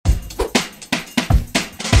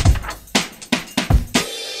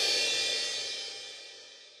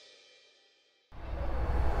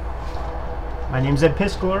My name's Ed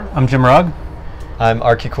Piskor. I'm Jim Rugg. I'm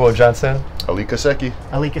Arkikuo Johnson. Alika Seki.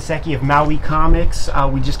 Alika Seki of Maui Comics.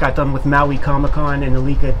 We just got done with Maui Comic Con, and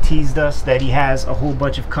Alika teased us that he has a whole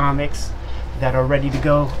bunch of comics that are ready to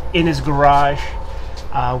go in his garage.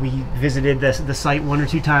 We visited the site one or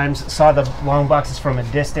two times, saw the long boxes from a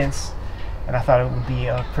distance, and I thought it would be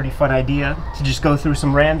a pretty fun idea to just go through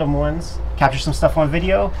some random ones, capture some stuff on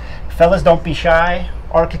video. Fellas, don't be shy.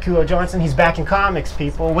 Arkikuo Johnson, he's back in comics,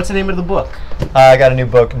 people. What's the name of the book? I got a new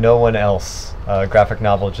book, No One Else. A graphic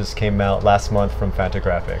novel just came out last month from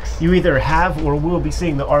Fantagraphics. You either have or will be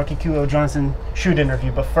seeing the Arkikuo Johnson shoot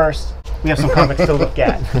interview, but first, we have some comics to look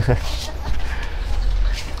at.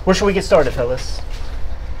 Where should we get started, fellas?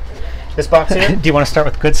 This box here? Do you want to start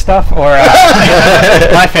with good stuff or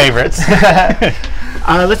my favorites?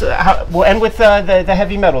 We'll end with the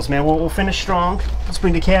heavy metals, man. We'll finish strong. Let's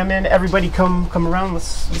bring the cam in. Everybody come around. Let's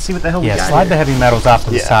see what the hell we got. Yeah, slide here. the heavy metals off to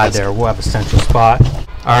the side there. We'll have a central spot.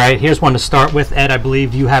 All right, here's one to start with. Ed, I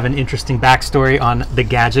believe you have an interesting backstory on the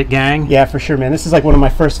Gadget Gang. Yeah, for sure, man. This is like one of my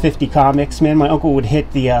first 50 comics, man. My uncle would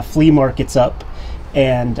hit the flea markets up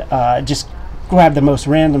and just grab the most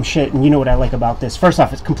random shit, and you know what I like about this. First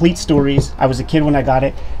off, it's complete stories. I was a kid when I got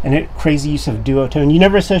it, and it crazy use of duotone. You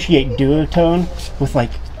never associate duotone with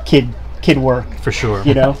like kid work. For sure.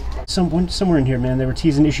 You know? Somewhere in here, man, they were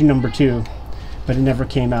teasing issue number 2, but it never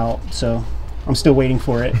came out, so I'm still waiting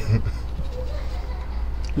for it.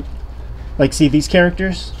 Like, see these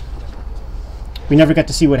characters? We never got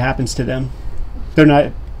to see what happens to them. They're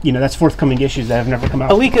not, you know, that's forthcoming issues that have never come out.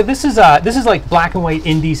 Alika, this is like black and white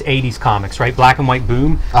indies 80s comics, right? Black and white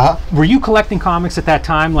boom. Were you collecting comics at that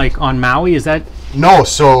time, like on Maui? Is that? No,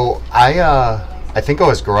 so I think I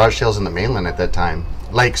was garage sales in the mainland at that time.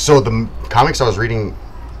 Like, so the comics I was reading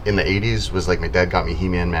in the 80s was like my dad got me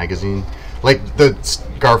He-Man magazine, like the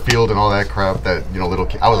Garfield and all that crap. That, you know,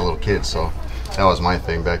 I was a little kid, so that was my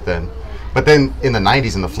thing back then. But then in the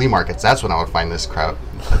 90s in the flea markets, that's when I would find this crap.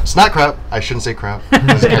 It's not crap. I shouldn't say crap.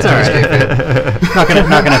 It's all right.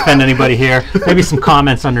 not gonna offend anybody here. Maybe some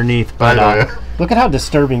comments underneath. But look at how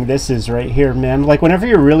disturbing this is right here, man. Like, whenever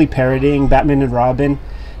you're really parodying Batman and Robin,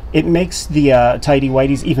 it makes the tidy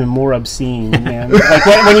whities even more obscene, man. Like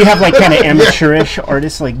when you have like kind of amateurish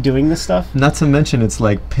artists like doing this stuff. Not to mention it's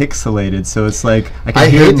like pixelated, so it's like I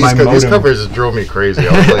hate these covers. Just drove me crazy.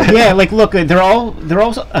 I was like, yeah, like look, they're all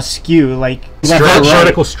askew, like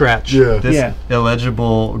vertical stretch. Yeah. this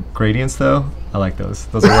illegible gradients though. I like those.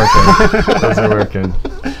 Those are working. Those are working.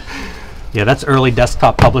 Yeah, that's early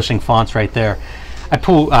desktop publishing fonts right there. I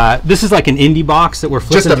pull. This is like an indie box that we're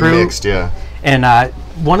flipping through. Just a mixed, yeah. And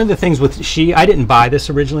one of the things with I didn't buy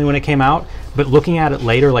this originally when it came out, but looking at it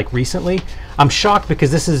later, like recently, I'm shocked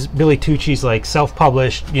because this is Billy Tucci's like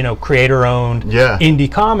self-published, you know, creator-owned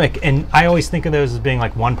indie comic, and I always think of those as being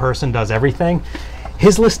like one person does everything.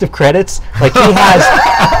 His list of credits, like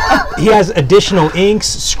he has additional inks,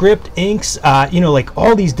 script inks, you know, like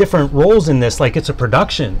all these different roles in this. Like it's a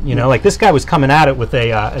production, you know. Like this guy was coming at it with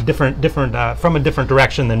a different from a different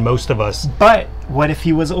direction than most of us. But what if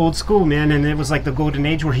he was old school, man, and it was like the golden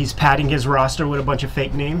age where he's padding his roster with a bunch of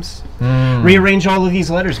fake names? Rearrange all of these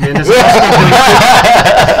letters, man.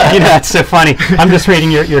 You know, that's so funny. I'm just reading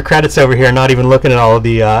your credits over here, not even looking at all of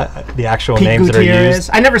the actual Pete names Gutierrez. that are used.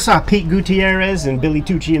 I never saw Pete Gutierrez and Billy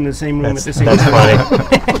Tucci in the same room at the same time. That's funny.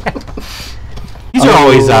 These are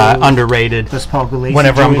always underrated. Those Paul Gulacy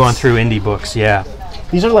whenever I'm joints. going through indie books, yeah.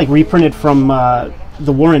 These are like reprinted from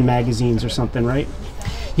the Warren magazines or something, right?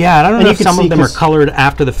 Yeah, and I don't And know you if can some see of them are colored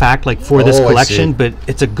after the fact, like for this I collection, see. but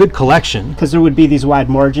it's a good collection. Because there would be these wide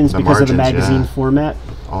margins because of the magazine format.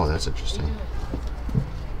 Oh, that's interesting.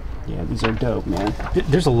 Yeah, these are dope, man.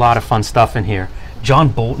 There's a lot of fun stuff in here. John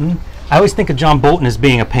Bolton. I always think of John Bolton as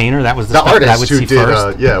being a painter. That was the stuff that I would see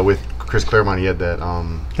first. Yeah, with Chris Claremont, he had that.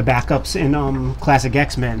 The backups in Classic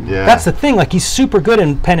X-Men. Yeah. That's the thing. Like he's super good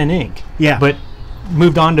in pen and ink. Yeah. But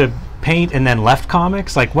moved on to paint and then left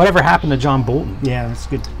comics. Like whatever happened to John Bolton? Yeah, that's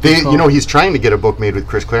good. You know, he's trying to get a book made with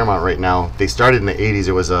Chris Claremont right now. They started in the 80s.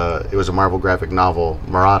 It was a Marvel graphic novel,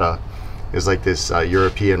 Murata. It was like this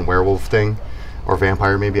European werewolf thing, or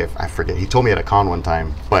vampire maybe. I forget. He told me at a con one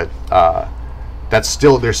time, but there's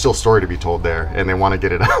still story to be told there, and they want to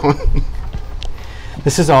get it out.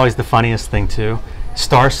 This is always the funniest thing too.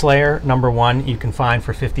 Star Slayer #1 you can find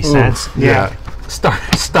for 50 cents. Yeah.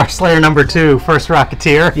 Star Slayer #2, First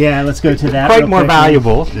Rocketeer. Yeah, let's go to that. Quite real more quick,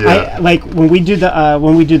 valuable. Yeah. Like when we do the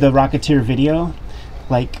Rocketeer video,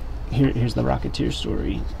 like here's the Rocketeer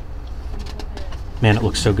story. Man, it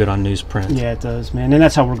looks so good on newsprint. Yeah, it does, man. And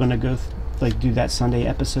that's how we're gonna go do that Sunday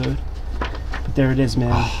episode. But there it is,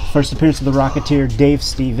 man. First appearance of the Rocketeer, Dave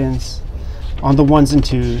Stevens, on the 1s and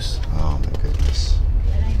 2s. Oh my goodness.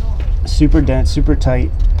 super dense, super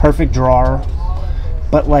tight, perfect drawer.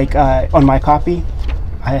 But like on my copy,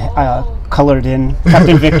 I colored in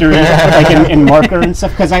Captain Victory like in marker and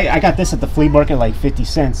stuff, because I got this at the flea market like 50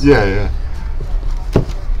 cents. Yeah.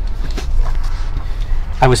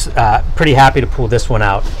 I was pretty happy to pull this one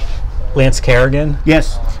out. Lance Kerrigan.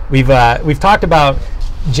 Yes. We've talked about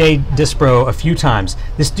Jay Disbrow a few times.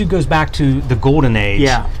 This dude goes back to the golden age.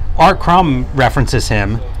 Yeah. Art Crumb references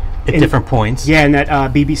him at different points. Yeah, in that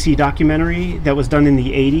BBC documentary that was done in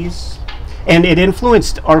the 80s. And it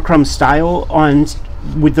influenced Art Crumb's style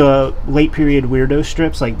with the late period weirdo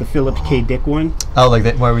strips, like the Philip K. Dick one. Oh, like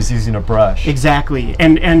that where he was using a brush. Exactly.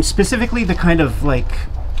 And specifically the kind of like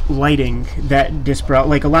lighting that Disbrow,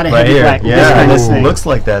 like a lot of Right heavy here. black. Yeah, this it looks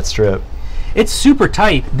like that strip. It's super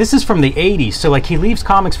tight. This is from the 80s, so like he leaves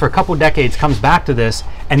comics for a couple decades, comes back to this,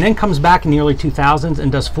 and then comes back in the early 2000s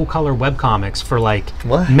and does full color webcomics for like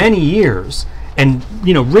many years, and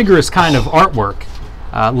rigorous kind of artwork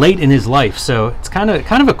late in his life. So it's kind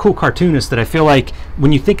of a cool cartoonist that I feel like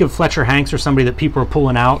when you think of Fletcher Hanks or somebody that people are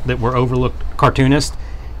pulling out that were overlooked cartoonists,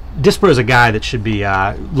 Disbrow's a guy that should be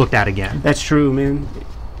looked at again. That's true, man.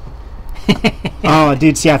 Oh,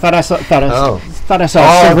 dude! See, I thought I saw a there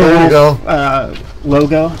Silver you Wolf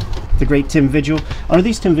logo. The great Tim Vigil. Are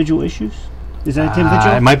these Tim Vigil issues? Is that a Tim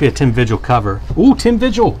Vigil? It might be a Tim Vigil cover. Ooh, Tim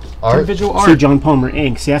Vigil. Art? Tim Vigil art. See, John Palmer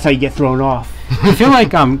ink. See, that's how you get thrown off. I feel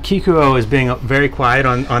like Kikuo is being very quiet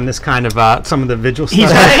on this kind of some of the Vigil stuff. He's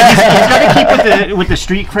got to keep with the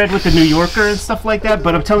street cred with the New Yorker and stuff like that.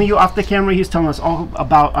 But I'm telling you, off the camera, he's telling us all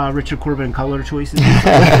about Richard Corbin color choices.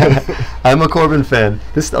 I'm a Corbin fan.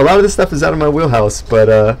 A lot of this stuff is out of my wheelhouse,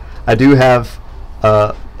 but I do have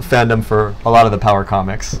a fandom for a lot of the Power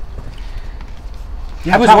comics.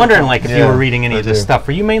 I was wondering, like, if you were reading any of this stuff.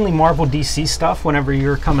 Were you mainly Marvel, DC stuff whenever you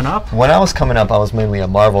were coming up? When I was coming up, I was mainly a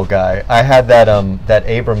Marvel guy. I had that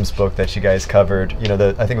Abrams book that you guys covered.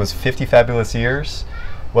 I think it was 50 Fabulous Years,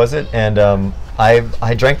 was it? And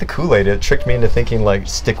I drank the Kool-Aid. It tricked me into thinking like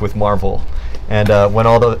stick with Marvel. And when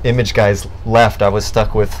all the Image guys left, I was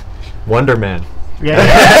stuck with Wonder Man.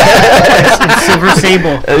 Yeah, Silver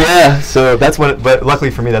Sable. Yeah, so that's when. But luckily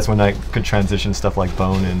for me, that's when I could transition stuff like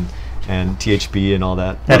Bone and THB and all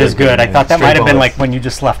that. That is good. I thought that might have been like when you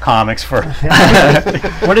just left comics for.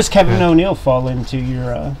 Where does Kevin O'Neill fall into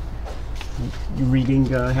your reading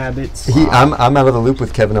habits? I'm out of the loop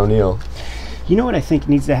with Kevin O'Neill. You know what I think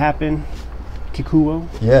needs to happen, Kikuo?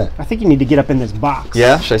 Yeah. I think you need to get up in this box.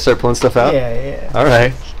 Yeah? Should I start pulling stuff out? Yeah. All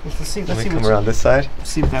right. Let's see. Let me come around this side.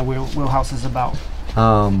 See what that wheelhouse is about.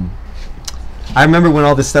 I remember when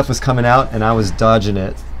all this stuff was coming out and I was dodging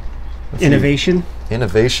it. Innovation.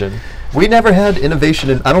 We never had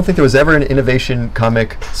Innovation. I don't think there was ever an Innovation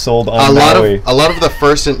comic sold on Maui. A lot of the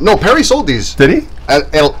first. No, Perry sold these. Did he?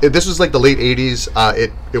 This was like the late '80s.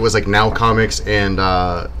 It was like Now Comics, and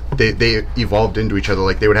they evolved into each other.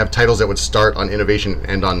 Like they would have titles that would start on Innovation and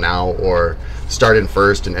end on Now, or start in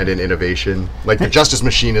First and end in Innovation. Like the Justice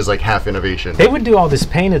Machine is like half Innovation. They would do all this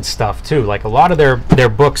painted stuff too. Like a lot of their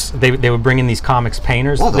books, they would bring in these comics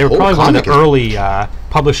painters. They were probably one of the early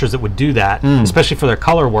publishers that would do that, especially for their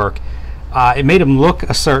color work. It made them look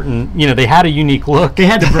a certain, they had a unique look. They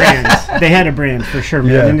had the brand. They had a brand for sure,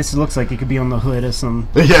 man. Yeah. And this looks like it could be on the hood of some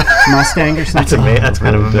Mustang or something. That's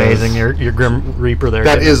kind of amazing. Your Grim Reaper there.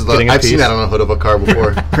 I've seen that on the hood of a car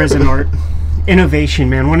before. Prison art. Innovation,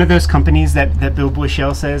 man. One of those companies that Bill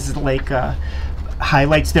Bushell says like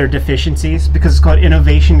highlights their deficiencies because it's called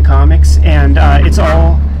Innovation Comics, and it's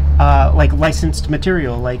all like licensed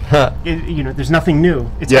material. Like there's nothing new.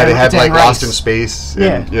 They had like Lost in Space.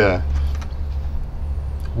 Yeah.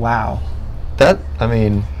 Wow.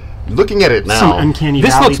 Looking at it now, some uncanny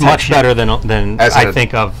this valley looks much shit. better than I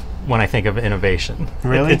think of when I think of Innovation.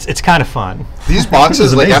 Really? It's kind of fun. These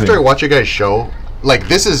boxes, like after I watch you guys show, like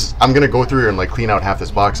this is, I'm gonna go through and like clean out half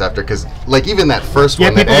this box after, because like even that first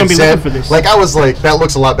one that Ed said, for this. Like I was like, that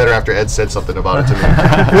looks a lot better after Ed said something about it to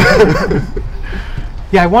me.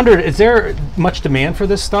 Yeah, I wondered, is there much demand for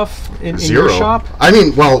this stuff in your shop? I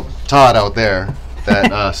mean, well, Todd out there,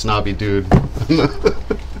 that snobby dude.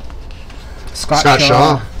 Scott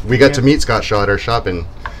Shaw. We got to meet Scott Shaw at our shop, and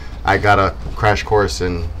I got a crash course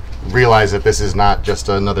and realized that this is not just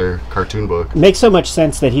another cartoon book. Makes so much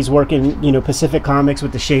sense that he's working, Pacific Comics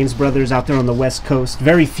with the Shanes brothers out there on the West Coast.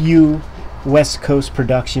 Very few West Coast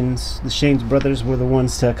productions. The Shanes brothers were the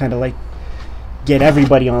ones to kind of like get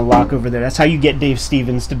everybody on lock over there. That's how you get Dave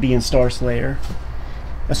Stevens to be in Star Slayer.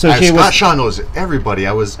 Scott Shaw knows everybody.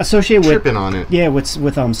 I was tripping on it. Yeah, with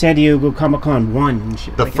San Diego Comic-Con 1 and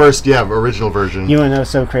shit. The first, original version. You know,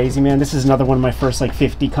 so crazy, man. This is another one of my first like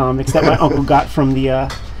 50 comics that my uncle got from the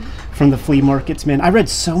from the flea markets, man. I read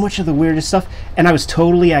so much of the weirdest stuff, and I was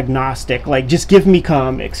totally agnostic. Like, just give me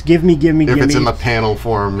comics, give me. If it's in the panel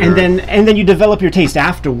form, and then you develop your taste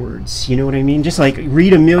afterwards. You know what I mean? Just like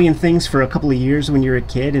read a million things for a couple of years when you're a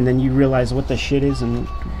kid, and then you realize what the shit is and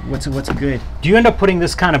what's good. Do you end up putting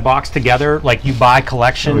this kind of box together? Like you buy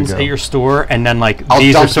collections at your store, and then like I'll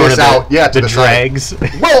these dump are sort this of out, the dregs.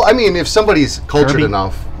 Well, I mean, if somebody's cultured Kirby.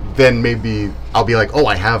 enough, then maybe I'll be like, oh,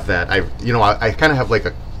 I have that. I kind of have like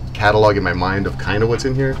a catalog in my mind of kind of what's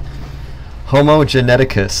in here. Homo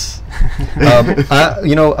geneticus.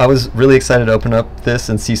 I was really excited to open up this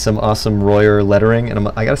and see some awesome Royer lettering, and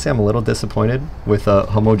I gotta say I'm a little disappointed with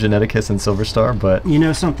Homo geneticus and Silver Star, but you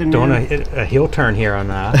know something, don't man? hit a heel turn here on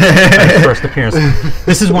first appearance.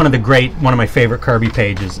 This is one of my favorite Kirby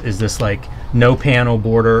pages. Is this like no panel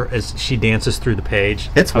border as she dances through the page?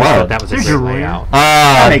 It's I wild. thought that was a There's great your Royer.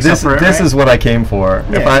 layout. This is what I came for.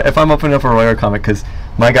 Yeah. If I'm opening up a Royer comic, because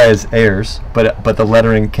my guy is Ayers, but the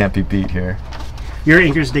lettering can't be beat here. Your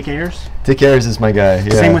inker's Dick Ayers? Dick Ayers is my guy.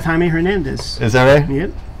 Yeah. Same with Jaime Hernandez. Is that right?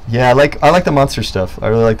 Yep. Yeah, I like the monster stuff. I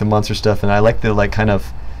really like the monster stuff, and I like the like kind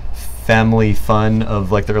of family fun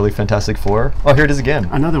of like the early Fantastic Four. Oh, here it is again.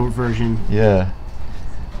 Another version. Yeah.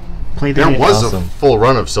 There was awesome. a full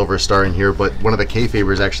run of Silver Star in here, but one of the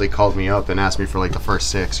kayfabers actually called me up and asked me for like the first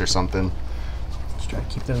 6 or something. Let's try to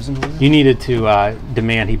keep those in order. You needed to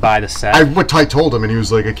demand he buy the set. I told him, and he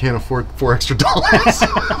was like, I can't afford $4 extra.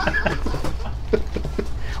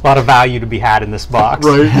 A lot of value to be had in this box.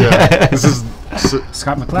 Right, yeah. This is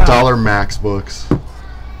Scott McCloud. dollar max books.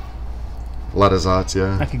 A lot of Zots,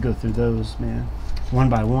 I yeah. could go through those, man, one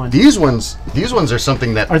by one. These ones are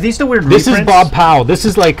something that Are these the weird This reprints? is Bob Powell. This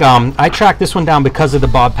is like I tracked this one down because of the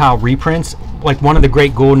Bob Powell reprints. Like one of the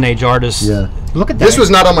great Golden Age artists. Yeah. Look at that. this was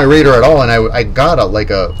not on my radar at all, and I got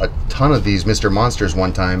a ton of these Mr. Monsters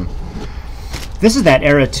one time. This is that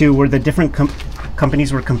era too, where the different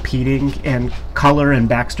companies were competing, and Color and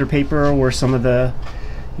Baxter Paper were some of the,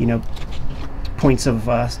 points of,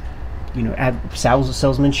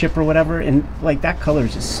 salesmanship or whatever. And like that color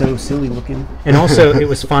is just so silly looking. And also, it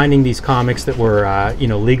was finding these comics that were,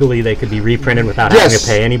 legally they could be reprinted without having to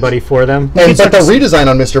pay anybody for them. But the redesign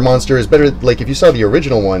on Mr. Monster is better. Like if you saw the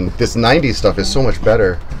original one, this '90s stuff is so much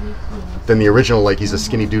better than the original. Like he's a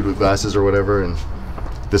skinny dude with glasses or whatever, and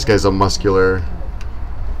this guy's a muscular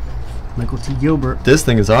Michael T. Gilbert. This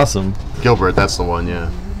thing is awesome. Gilbert. That's the one,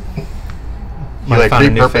 yeah. I found a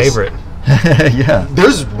new favorite. Yeah.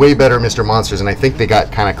 There's way better Mr. Monsters, and I think they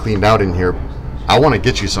got kind of cleaned out in here. I want to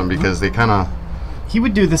get you some because they kind of. He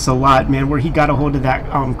would do this a lot, man, where he got a hold of that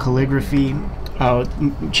calligraphy,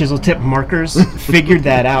 chisel tip markers, figured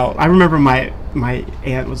that out. I remember my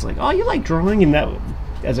aunt was like, "Oh, you like drawing?" And that,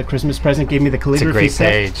 as a Christmas present, gave me the It's a calligraphy great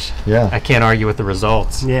set. page. Yeah. I can't argue with the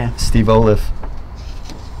results. Yeah. Steve Oliff.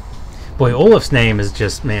 Boy, Olaf's name is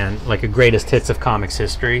just, man, like a greatest hits of comics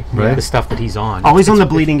history. Right. The stuff that he's on. Always on It's the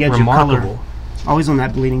bleeding edge of remarkable. color. Always on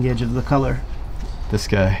that bleeding edge of the color. This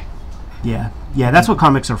guy. Yeah. Yeah, that's what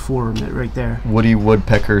comics are for, right there. Woody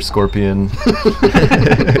Woodpecker Scorpion.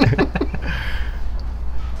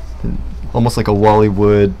 Almost like a Wally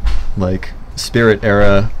Wood, like Spirit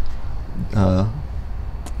era.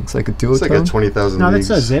 Looks like a duotone. It's like a 20,000 No, leagues.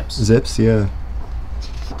 that's Zips. Zips, yeah.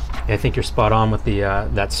 I think you're spot on with the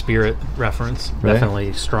that spirit reference. Right.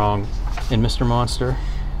 Definitely strong in Mr. Monster.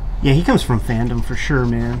 Yeah, he comes from fandom for sure,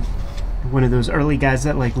 man. One of those early guys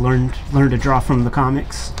that like learned to draw from the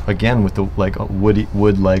comics. Again with the like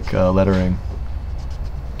wood like lettering.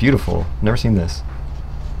 Beautiful. Never seen this.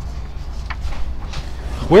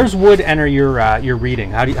 Where's Wood enter your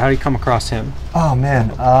reading? How do you come across him? Oh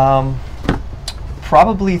man,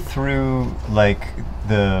 probably through like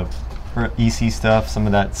the EC stuff, some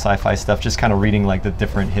of that sci-fi stuff. Just kind of reading like the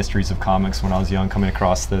different histories of comics when I was young, coming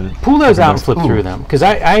across the. Pull those out and books. flip through them, because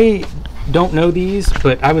I don't know these,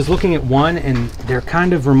 but I was looking at one and they're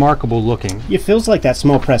kind of remarkable looking. It feels like that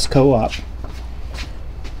small press co-op.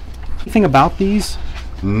 Anything about these?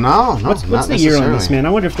 No, What's not the year on this, necessarily. man? I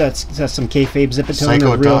wonder if that's some kayfabe Zipatone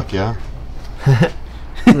Psycho or real. Duck, yeah.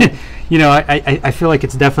 You know, I feel like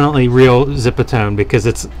it's definitely real Zipatone because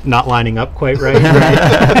it's not lining up quite right. Is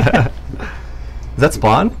that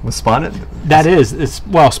Spawn? Was Spawn it? That is, it's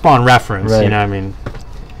Spawn reference. Right. You know, I mean,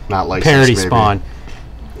 Not licensed, parody maybe. Spawn.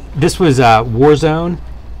 This was Warzone,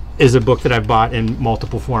 is a book that I've bought in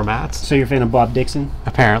multiple formats. So you're a fan of Bob Dixon?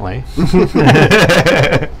 Apparently.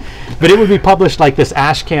 But it would be published like this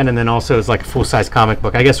ash can and then also as like a full-size comic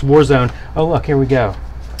book. I guess Warzone, oh look, here we go.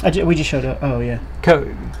 We just showed up. Oh, yeah.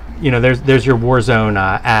 There's your Warzone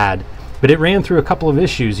ad. But it ran through a couple of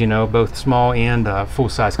issues, both small and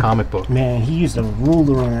full-size comic book. Man, he used a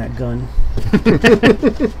ruler on that gun.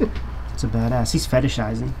 That's a badass. He's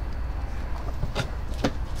fetishizing.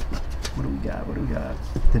 What do we got? What do we got?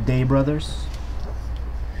 The Day Brothers.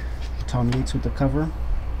 Tom Yates with the cover.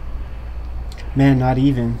 Man, not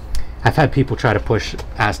even. I've had people try to push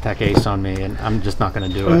Aztec Ace on me, and I'm just not going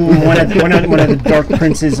to do it. Ooh, one of the dark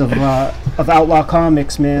princes of Outlaw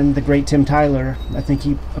Comics, man. The great Tim Tyler. I think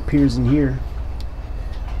he appears in here.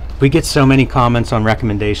 We get so many comments on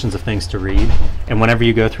recommendations of things to read, and whenever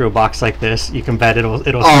you go through a box like this, you can bet it'll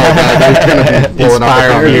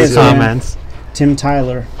inspire your comments. Tim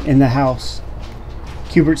Tyler in the house.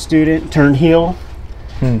 Kubert student turned heel.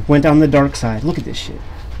 Went down the dark side. Look at this shit.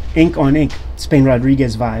 Ink on ink. Spain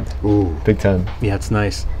Rodriguez vibe. Ooh, big time. Yeah, it's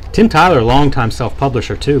nice. Tim Tyler, longtime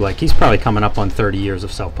self-publisher too. Like, he's probably coming up on 30 years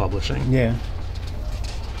of self-publishing. Yeah.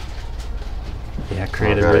 Yeah,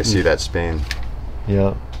 creative. I see that Spain.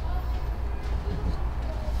 Yeah.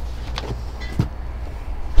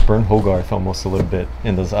 Burn Hogarth almost a little bit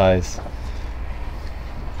in those eyes.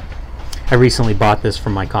 I recently bought this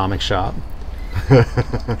from my comic shop.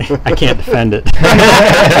 I can't defend it.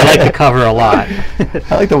 I like the cover a lot.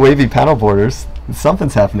 I like the wavy panel borders.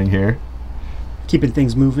 Something's happening here. Keeping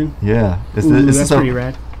things moving. Yeah. That's pretty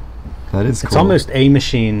rad. That is cool. It's almost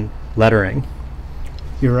A-machine lettering.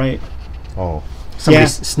 You're right. Oh. Somebody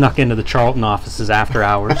snuck into the Charlton offices after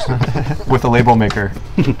hours. With a label maker.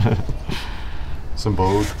 Some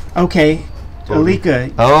Vogue. Okay.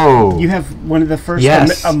 Alika, you have one of the first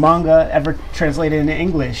a manga ever translated into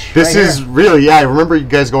English. This is really, I remember you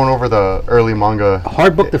guys going over the early manga. A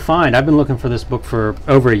hard book to find. I've been looking for this book for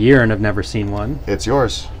over a year and I've never seen one. It's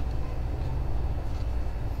yours.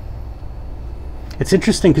 It's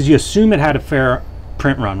interesting because you assume it had a fair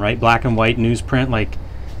print run, right? Black and white newsprint, like.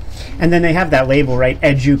 And then they have that label, right?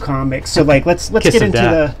 Edu Comics. So like, let's get into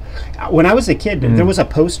the. When I was a kid, there was a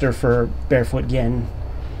poster for Barefoot Gen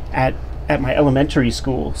at my elementary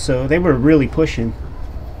school, so they were really pushing.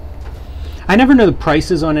 I never know the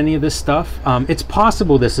prices on any of this stuff. It's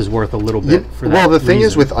possible this is worth a little bit for that. Well, the thing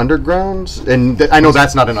is with undergrounds, and I know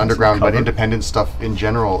that's not an underground, but independent stuff in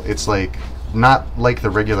general, it's like not like the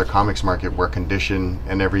regular comics market where condition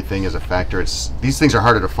and everything is a factor. It's these things are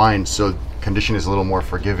harder to find, so condition is a little more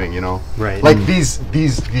forgiving, you know. Right. Like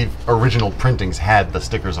the original printings had the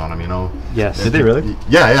stickers on them, you know. Yes. Did they really?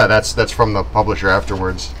 Yeah. That's from the publisher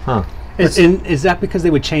afterwards. Huh. Is that because they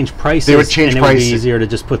would change prices? They would change and prices. It would be easier to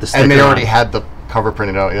just put the sticker and they already on. had the cover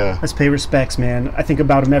printed out. Yeah. Let's pay respects, man. I think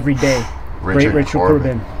about him every day. Great Richard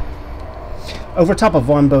Corbin. Over top of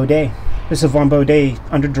Von Baudet. This is a Von Baudet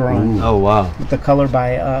underdrawn. Ooh. Oh wow. With the color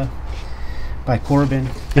by Corbin.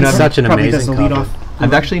 It's such an amazing cover.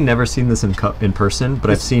 I've actually never seen this in person,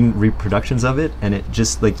 but I've seen reproductions of it, and it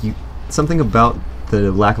just something about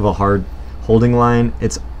the lack of a hard holding line.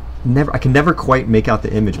 It's never, I can never quite make out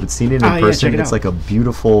the image, but seeing it in person, it's like a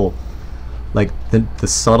beautiful, like the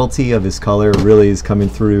subtlety of his color really is coming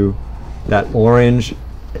through. That orange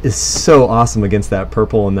is so awesome against that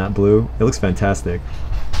purple and that blue. It looks fantastic.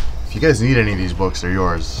 If you guys need any of these books, they're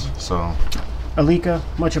yours. So, Alika,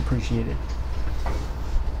 much appreciated.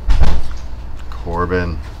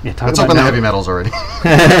 Corbin. Yeah, let's open the heavy metals already.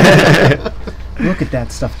 Look at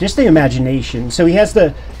that stuff. Just the imagination. So he has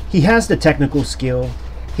the technical skill.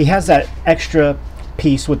 He has that extra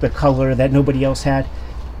piece with the color that nobody else had.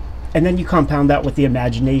 And then you compound that with the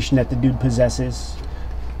imagination that the dude possesses.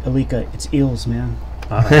 Alika, it's eels, man.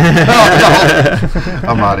 I'm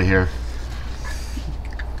out of here.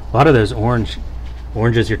 A lot of those oranges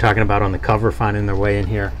you're talking about on the cover finding their way in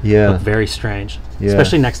here look very strange. Yeah.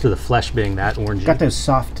 Especially next to the flesh being that orangey. Got those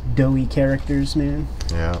soft, doughy characters, man.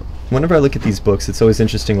 Yeah. Whenever I look at these books, it's always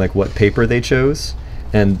interesting like what paper they chose.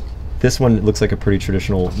 And this one looks like a pretty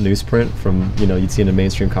traditional newsprint from, you'd see in a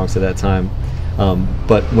mainstream comics at that time.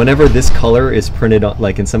 But whenever this color is printed on,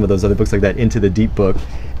 like in some of those other books like that, Into the Deep book,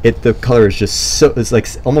 the color is just so, it's like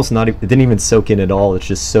almost not, it didn't even soak in at all. It's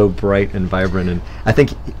just so bright and vibrant. And I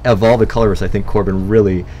think of all the colorists, I think Corbin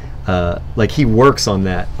really, he works on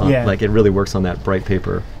that. Like it really works on that bright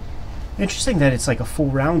paper. Interesting that it's like a full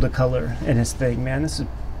round of color in his thing, man. This is an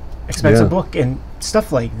expensive book and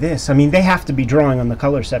stuff like this. I mean, they have to be drawing on the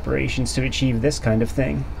color separations to achieve this kind of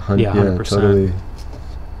thing. 100%. Totally.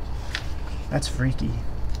 That's freaky.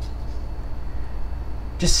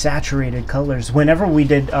 Just saturated colors. Whenever we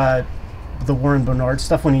did the Warren Bernard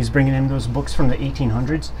stuff, when he was bringing in those books from the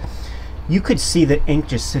 1800s, you could see the ink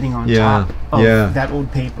just sitting on top of that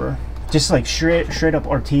old paper. Just like straight up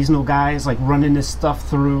artisanal guys, like running this stuff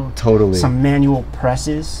through some manual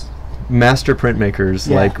presses. Master printmakers,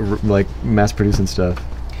 like mass producing stuff.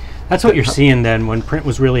 That's what you're seeing then when print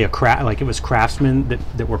was really it was craftsmen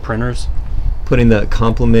that were printers. putting the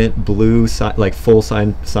complement blue, like full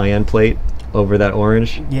cyan plate over that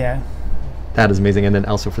orange. Yeah. That is amazing. And then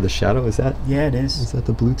also for the shadow, is that? Yeah, it is. Is that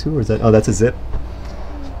the blue too, or is that? Oh, that's a zip.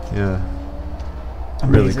 Yeah.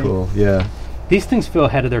 Amazing. Really cool. Yeah. These things feel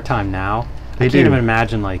ahead of their time now. They I do. can't even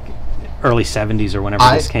imagine like early 70s or whenever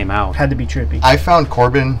this came out. Had to be trippy. I found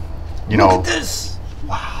Corbin, you know. Look at this.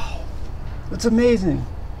 Wow. That's amazing.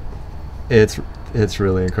 It's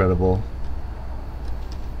really incredible.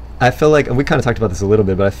 I feel like, and we kind of talked about this a little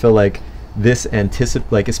bit, but I feel like this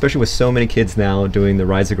like especially with so many kids now doing the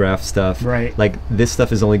risograph stuff, right? Like this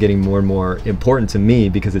stuff is only getting more and more important to me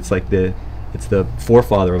because it's like the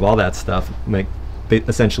forefather of all that stuff, like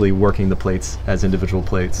essentially working the plates as individual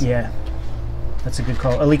plates. Yeah, that's a good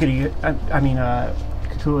call. Alika, do you? I mean,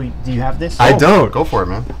 Kakui, do you have this? I don't. Go for it,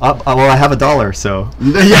 man. Well, I have $1, so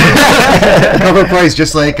cover price,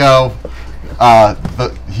 just like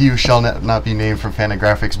He Who Shall Not Be Named from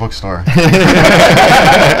Fantagraphics Bookstore.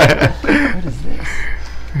 What is this?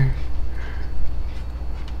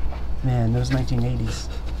 Man, those 1980s.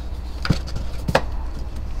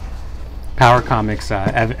 Power Comics,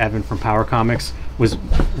 Evan from Power Comics was,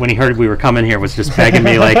 when he heard we were coming here, was just begging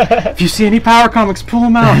me like, if you see any Power Comics, pull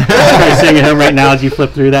them out. I'm singing him right now as you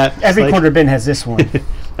flip through that. Every corner bin has this one.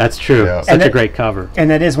 That's true. Yeah. Such a great cover. And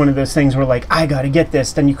that is one of those things where like, I gotta get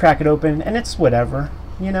this. Then you crack it open, and it's whatever.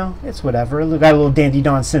 You know, it's whatever. Look, got a little Dandy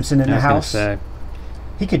Don Simpson in the house.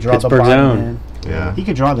 He could draw Pittsburgh's the body, own. man. Yeah. He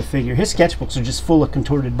could draw the figure. His sketchbooks are just full of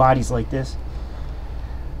contorted bodies like this.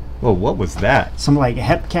 Well, what was that? Some like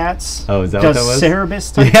hep cats. Oh, is that what that was?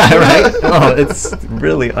 Cerebus type. Yeah, right. Oh, it's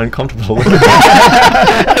really uncomfortable. It's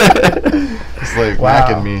like Wow.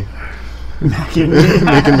 macking me. Macking me.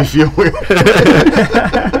 Making me feel weird.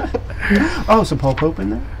 Oh, so Paul Pope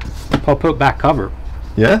in there? Paul Pope back cover.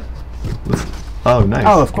 Yeah. Oh, nice.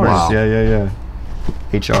 Oh, of course. Wow. Yeah.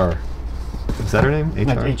 HR. Is that her name? HR.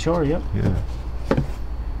 Like HR, yep. Yeah.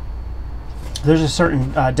 There's a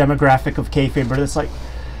certain demographic of kayfabe that's like,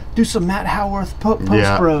 do some Matt Howarth post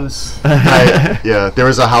Yeah. bros. Yeah, there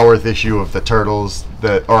was a Howarth issue of the Turtles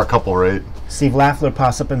or a couple, right? Steve Laffler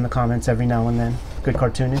pops up in the comments every now and then. Good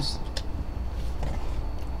cartoonist.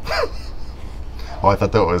 Oh, I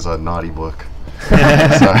thought that was a naughty book.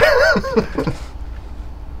 Sorry.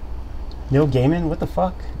 Neil Gaiman, what the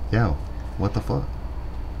fuck? Yeah, what the fuck?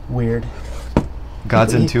 Weird.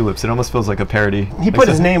 Gods and Tulips. It almost feels like a parody. He put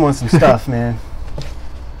his name on some stuff, man.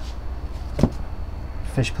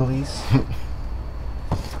 Fish Police.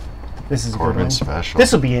 This is a good Corbin one. special.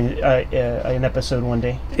 This will be an episode one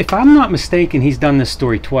day. If I'm not mistaken, he's done this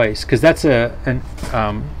story twice because that's an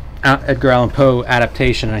Edgar Allan Poe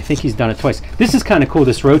adaptation, and I think he's done it twice. This is kind of cool,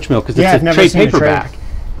 this Roach Mill, because Yeah, I've it's a never trade seen the trade. paperback.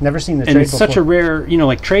 Never seen the And trade it's before. such a rare,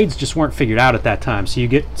 like trades just weren't figured out at that time, so you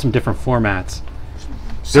get some different formats.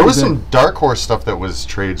 There was some Dark Horse stuff that was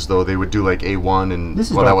trades, though. They would do like A1 and...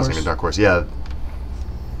 This is well, that Dark wasn't Horse. even Dark Horse. Yeah.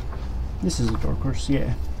 This is a Dark Horse,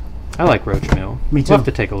 yeah. I like Roach Mill. Me too. We'll have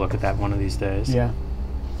to take a look at that one of these days. Yeah.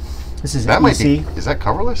 This is That might be... EC. Is that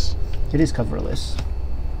coverless? It is coverless.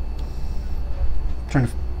 Trying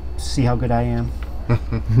to see how good I am.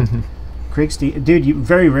 Kriegstein, dude,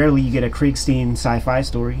 very rarely you get a Kriegstein sci-fi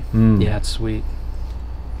story. Yeah, it's sweet.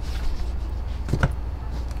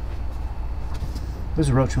 Those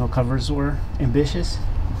Roach Mill covers were ambitious.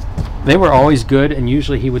 They were always good, and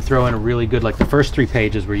usually he would throw in a really good, like the first 3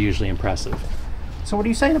 pages were usually impressive. So what are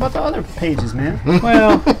you saying about the other pages, man?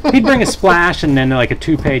 Well, he'd bring a splash and then like a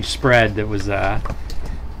 2-page spread that was, I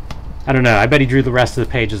don't know. I bet he drew the rest of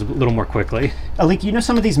the pages a little more quickly. Alika, you know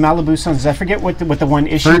some of these Malibu Suns? I forget what the one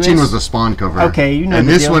issue 13 is. was the Spawn cover. Okay, you know And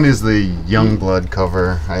the this deal. one is the Youngblood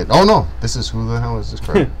cover. Oh, no. This is... Who the hell is this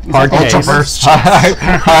crap? Hard case. Ultraverse.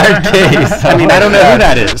 Hard case. I mean, I don't know who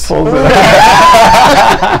that is.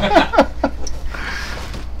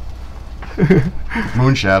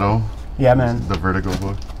 Moonshadow. Yeah, man. The Vertigo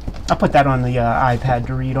book. I'll put that on the iPad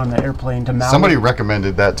to read on the airplane to Malibu. Somebody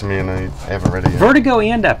recommended that to me, and I haven't read it yet. Vertigo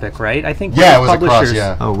and Epic, right? I think Yeah, it both was across, publishers.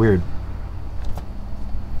 yeah. Oh, weird.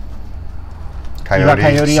 Coyote,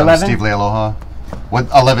 Coyote some 11? Steve Lealoha. What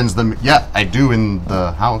 11's the... Yeah, I do in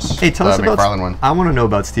the house. Hey, tell the us about... McFarlane one. I want to know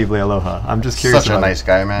about Steve Lealoha. I'm just curious Such a about nice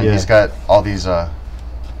guy, man. Yeah. He's got all these...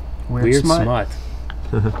 Weird smut.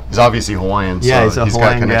 he's obviously Hawaiian, Yeah, so he's a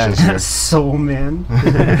got Hawaiian guy. connections here. Soul Man.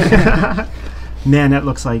 Man, that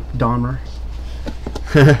looks like Dahmer.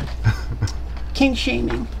 King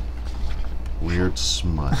shaming. Weird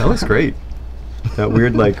smut. That looks great. That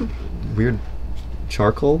weird, weird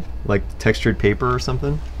charcoal, like textured paper or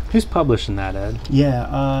something. Who's publishing that, Ed?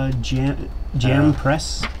 Yeah, Jam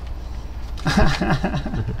Press.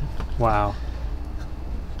 Wow.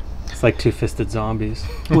 It's like two-fisted zombies.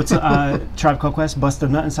 What's Tribe Called Quest? Bust a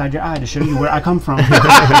nut inside your eye to show you where I come from.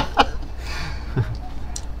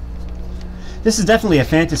 This is definitely a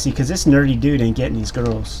fantasy because this nerdy dude ain't getting these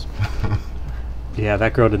girls. Yeah,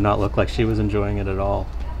 that girl did not look like she was enjoying it at all.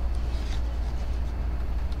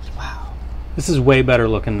 Wow. This is way better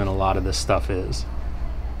looking than a lot of this stuff is.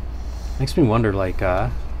 Makes me wonder, like,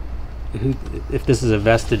 if this is a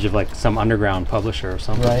vestige of like some underground publisher or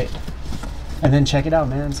something. Right. And then check it out,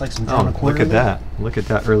 man. It's like some John Look at that. Look at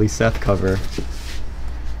that early Seth cover.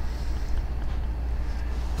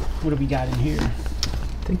 What do we got in here?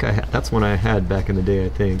 I think that's one I had back in the day, I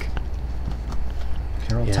think.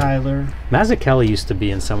 Carol Tyler. Mazzucchelli used to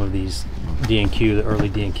be in some of these D&Q, the early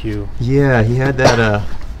D&Q. Yeah, he had that.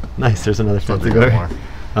 Nice. There's another fancy cover.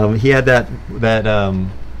 He had that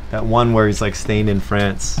one where he's like staying in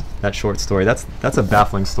France. That short story. That's a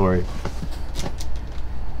baffling story.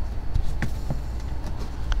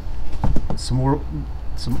 Oh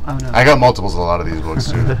no. I got multiples of a lot of these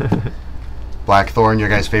books too. Blackthorn, your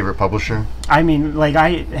guys' favorite publisher? I mean, like,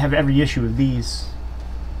 I have every issue of these.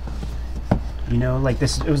 You know, like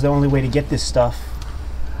this. It was the only way to get this stuff.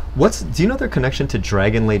 Do you know their connection to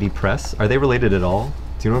Dragon Lady Press? Are they related at all?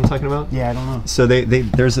 Do you know what I'm talking about? Yeah, I don't know. So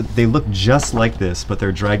they look just like this, but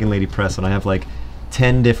they're Dragon Lady Press, and I have like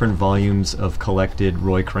 10 different volumes of collected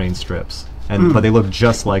Roy Crane strips. But they look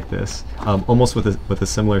just like this, almost with a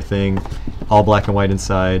similar thing, all black and white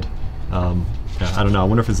inside. Yeah, I don't know. I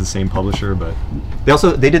wonder if it's the same publisher, but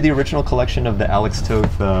they did the original collection of the Alex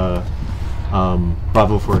Toth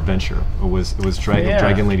Bravo for Adventure. It was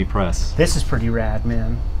Dragon Lady Press. This is pretty rad,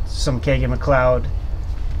 man. Some Kagan McLeod,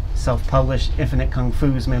 self-published Infinite Kung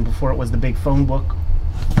Fu's, man. Before it was the big phone book.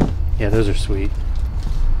 Yeah, those are sweet.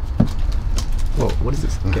 Whoa, what is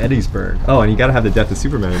this? Gettysburg. Oh, and you gotta have the Death of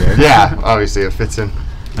Superman in there. Yeah, obviously it fits in.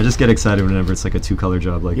 I just get excited whenever it's like a two-color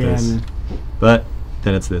job like this. But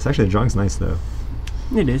then it's this. Actually, the drawing's nice though.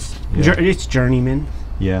 It is. Yeah. It's journeyman.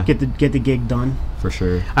 Yeah. Get the gig done. For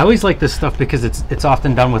sure. I always like this stuff because it's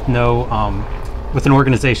often done with with an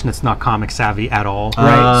organization that's not comic savvy at all.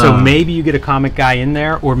 Right. So maybe you get a comic guy in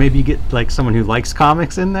there, or maybe you get like someone who likes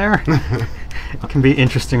comics in there. It can be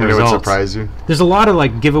interesting results. It would surprise you. There's a lot of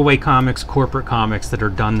like giveaway comics, corporate comics that are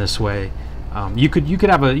done this way. You could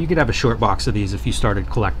have a short box of these if you started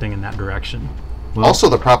collecting in that direction. Well, also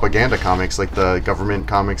the propaganda comics, like the government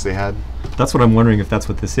comics they had. That's what I'm wondering if that's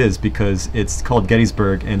what this is, because it's called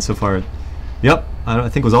Gettysburg, and so far, yep, I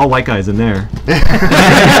think it was all white guys in there.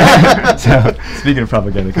 So, speaking of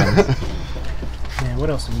propaganda comics. Man, what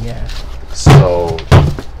else do we have? So,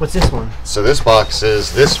 what's this one? So this box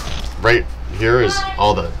is, this right here is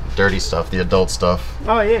all the dirty stuff, the adult stuff.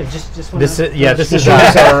 Oh yeah, just this is this is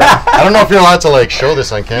I don't know if you're allowed to like show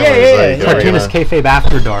this on camera. Yeah. Cartoonist Kayfabe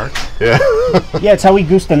After Dark. Yeah. Yeah, it's how we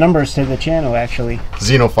goose the numbers to the channel actually.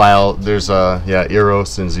 Xenophile, there's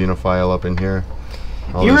Eros and Xenophile up in here.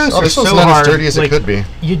 Eros are this so one's not hard, as dirty as it could be.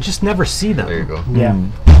 You just never see them. There you go. Yeah.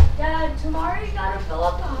 Dad, tomorrow you gotta fill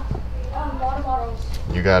up water bottles.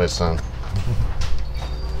 You got it, son.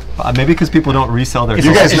 Maybe because people don't resell their.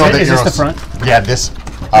 You guys know that is this Eros. the front? Yeah, this.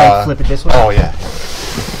 Like flip it this way. Oh yeah.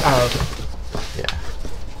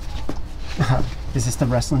 Yeah. Is this the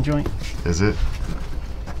wrestling joint? Is it?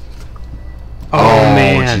 Oh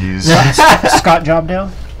man. Jeez. Scott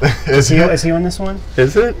Jobdale. Is he on this one?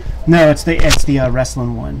 Is it? No, it's the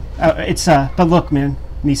wrestling one. But look, man,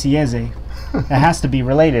 Nisieze. That has to be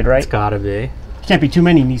related, right? It's gotta be. Can't be too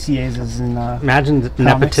many Nisiezes in. Imagine that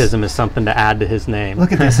nepotism is something to add to his name.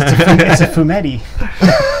 Look at this. It's a Fumetti.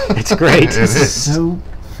 It's great. It is. So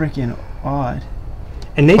freaking odd.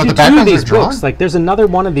 And they But do the two of backgrounds these are drawn? books. Like there's another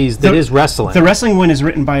one of these that is wrestling. The wrestling one is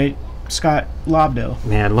written by Scott Lobdell.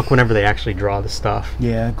 Man, look whenever they actually draw the stuff.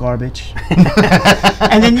 Yeah, garbage.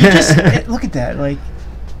 And then you just look at that. Like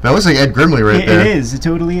That looks like Ed Grimley right there. it is. It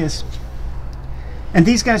totally is. And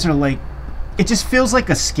these guys are like. It just feels like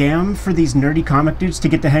a scam for these nerdy comic dudes to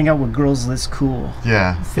get to hang out with girls this cool.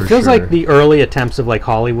 Yeah. It feels like the early attempts of like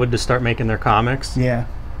Hollywood to start making their comics. Yeah.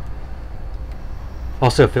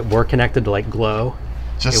 Also, if it were connected to like Glow,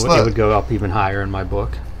 Just it would go up even higher in my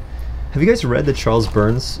book. Have you guys read the Charles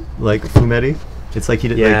Burns like Fumetti? It's like he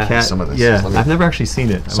did Yeah. like cat. Some of this. Yeah, Let me- I've never actually seen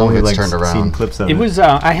it. I've Some of only it's like turned around. seen clips of it. It was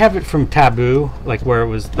I have it from Taboo, like where it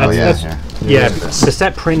was. That's, yeah. The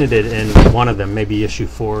set printed it in one of them, maybe issue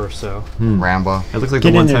 4 or so. Rambo. It looks like Get the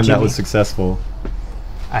in one there, time that Jimmy. was successful.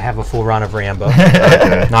 I have a full run of Rambo.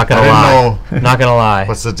 Okay. Not gonna I lie. didn't Not gonna lie.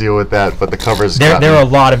 What's the deal with that? But the covers. There got are me.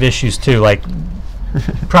 a lot of issues too. Like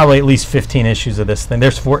probably at least 15 issues of this thing.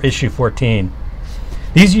 There's issue 14.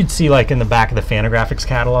 These you'd see like in the back of the Fantagraphics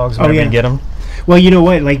catalogs whenever yeah. you get them. Well, you know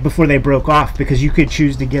what? Like before they broke off, because you could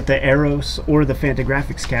choose to get the Eros or the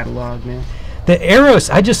Fantagraphics catalog, man. The Eros,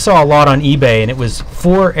 I just saw a lot on eBay, and it was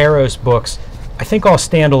 4 Eros books, I think all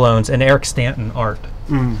standalones, and Eric Stanton art.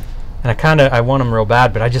 And I want them real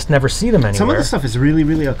bad, but I just never see them anywhere. Some of the stuff is really,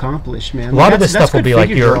 really accomplished, man. A lot of this stuff will be like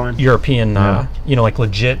European, you know, like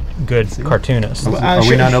legit good cartoonists. Are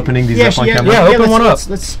we not opening these up on camera? Yeah, open one up.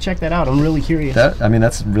 Let's check that out. I'm really curious. I mean,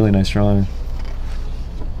 that's a really nice drawing.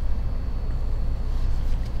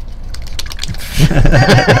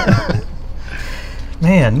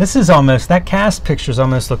 Man, this is almost, that cast pictures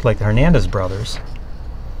almost look like the Hernandez brothers.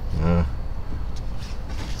 Yeah.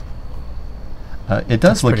 It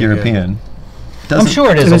does look European. I'm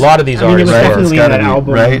sure it is. A lot of these artists. It was definitely in that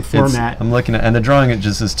album format. I'm looking at, and the drawing, it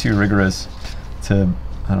just is too rigorous to,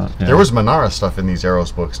 I don't know. There was Manara stuff in these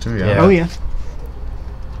Eros books too, yeah. Oh, yeah.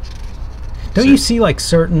 Don't you see like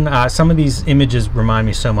certain, some of these images remind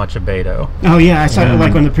me so much of Beto. Oh, yeah, I saw it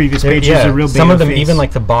like on the previous page. Yeah, a real Beto some of them, face. even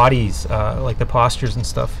like the bodies, like the postures and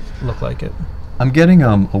stuff, look like it. I'm getting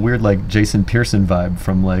a weird like Jason Pearson vibe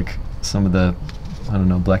from like some of the, I don't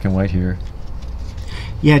know, black and white here.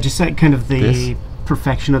 Yeah, just that kind of the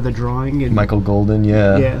perfection of the drawing. And Michael Golden,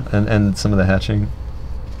 yeah. Yeah. And some of the hatching.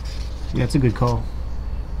 Yeah, it's a good call.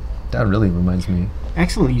 That really reminds me.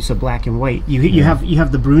 Excellent use of black and white. You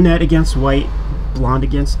have the brunette against white, blonde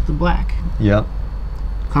against the black. Yep.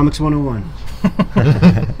 Comics 101.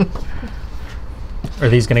 Are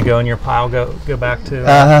these going to go in your pile? Go back to.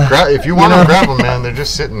 If you want to grab them, man, they're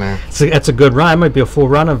just sitting there. That's a good run. It might be a full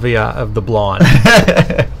run of the blonde.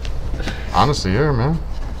 Honestly, yeah, man.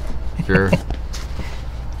 If you're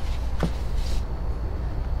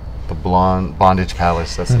the blonde Bondage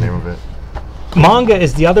Palace, that's the name of it. Manga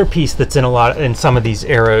is the other piece that's in some of these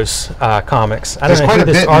Eros comics. I don't know who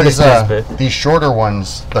this bit. artist is, but These shorter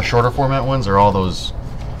ones, the shorter format ones, are all those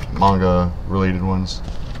manga related ones.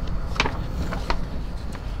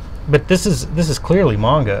 But this is clearly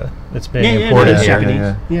manga that's being imported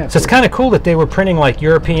here. Yeah, so it's kind of cool that they were printing like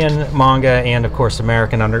European manga and of course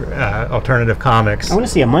American alternative comics. I want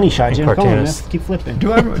to see a money shot, Jim. Come on, man. Cartoonists. Keep flipping.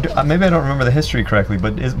 Maybe I don't remember the history correctly,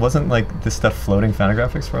 but wasn't like this stuff floating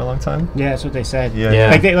Fantagraphics for a long time? Yeah, that's what they said.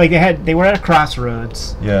 Yeah. They were at a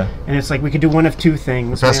crossroads. Yeah. And it's like we could do one of two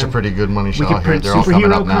things. That's a man. pretty good money We shot could here. print They're all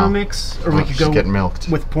coming up superhero now. comics, or we could go get milked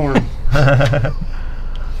with porn.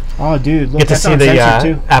 Oh, dude, look, Get to that's see on the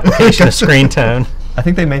censored, too. application of screen tone. I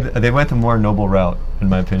think they went the more noble route, in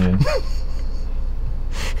my opinion.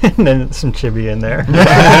 And then some chibi in there.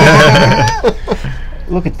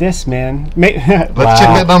 Look at this, man. Let's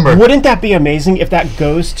check that number. Wouldn't that be amazing if that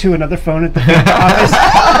goes to another phone at the office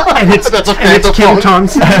and it's That's a and it's Kim phone.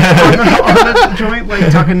 Thompson on the joint,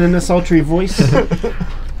 like talking in a sultry voice?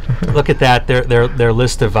 Look at that. Their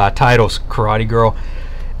list of titles. Karate Girl.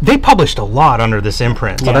 They published a lot under this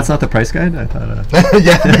imprint. Oh, that's not the price guide? I thought.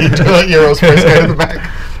 Yeah, Euro's price guide in the back.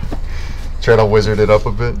 Try to wizard it up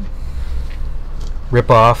a bit. Rip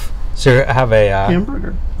off. So I have a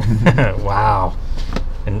Hamburger. wow.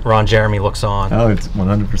 And Ron Jeremy looks on. Oh, it's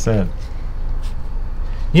 100%.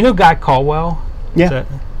 You know Guy Caldwell? Yeah.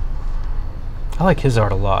 I like his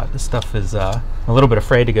art a lot. This stuff is a little bit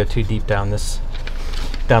afraid to go too deep down this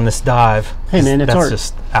dive. Hey, man, it's that's art.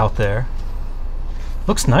 Just out there.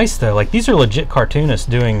 Looks nice though. Like these are legit cartoonists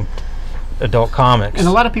doing adult comics. And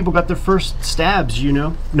a lot of people got their first stabs, you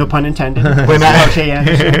know. No pun intended. Wait, Matt. Ho-Che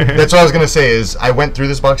Anderson. That's what I was gonna say. Is I went through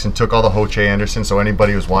this box and took all the Ho-Che Anderson. So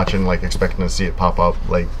anybody who's watching, like, expecting to see it pop up,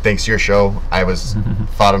 like, thanks to your show, I was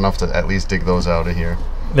thought enough to at least dig those out of here.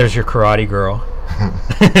 There's your Karate Girl.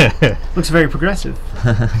 Looks very progressive.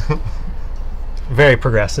 Very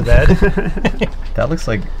progressive, Ed. That looks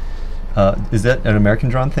like. Is that an American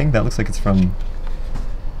drawn thing? That looks like it's from.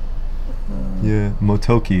 Yeah,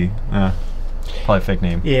 Motoki. Probably a fake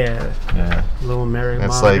name. Yeah. Yeah. Little Mary.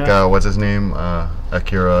 That's manga. like what's his name?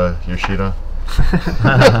 Akira Yoshida.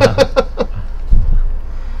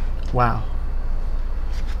 Wow.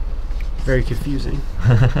 Very confusing.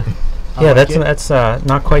 Yeah, that's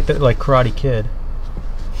not quite like Karate Kid.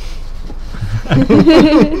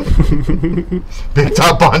 Big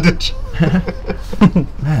Top Bondage.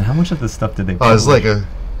 Man, how much of this stuff did they? Oh, it's like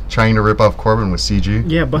trying to rip off Corbin with CG.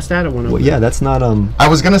 Yeah, bust out of one of Well, them. yeah, that's not I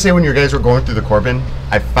was gonna say when you guys were going through the Corbin,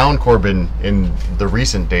 I found Corbin in the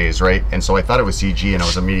recent days, right? And so I thought it was CG, and I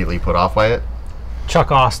was immediately put off by it.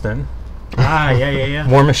 Chuck Austin. Ah, yeah.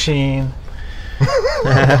 War Machine.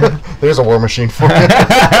 There's a War Machine for you.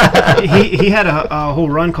 he had a whole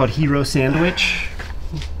run called Hero Sandwich.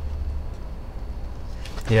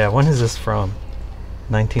 Yeah, when is this from?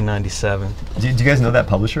 1997. Do you guys know that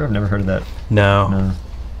publisher? I've never heard of that. No. No.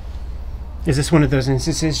 Is this one of those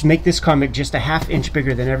instances? Make this comic just a ½ inch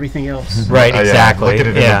bigger than everything else. Right, exactly. Look at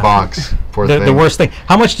it in the box. Poor the thing. worst thing.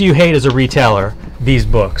 How much do you hate as a retailer these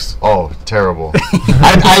books? Oh, terrible.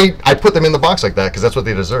 I put them in the box like that because that's what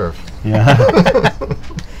they deserve. Yeah.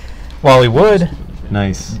 Wally Wood.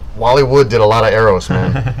 Nice. Wally Wood did a lot of arrows,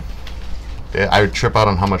 man. I would trip out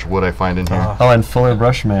on how much wood I find in here. Oh, and Fuller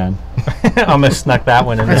Brush Man. I almost snuck that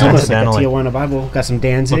one in That's there almost like a accidentally. Tijuana Bible. Got some Look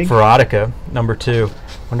Danzig. for Erotica, #2.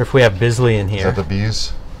 Wonder if we have Bisley in Is here. that the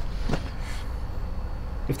bees?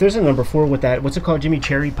 If there's a #4 with that, what's it called? Jimmy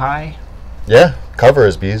Cherry Pie? Yeah, cover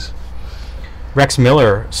is bees. Rex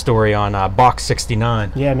Miller story on Box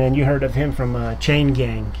 69. Yeah, man, you heard of him from Chain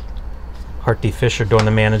Gang. Hart D. Fisher doing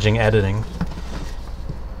the managing editing.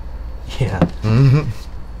 Yeah.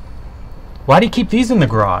 Why do you keep these in the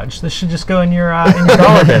garage? This should just go in your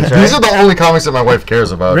dollar bins, right? These are the only comics that my wife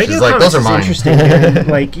cares about. Radio She's like, Comics those are is mine. interesting. Man.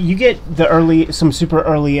 Like, you get some super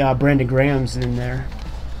early Brandon Grahams in there.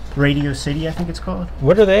 Radio City, I think it's called.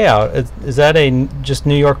 What are they out? Is that just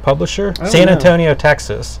New York publisher? I don't San know. Antonio,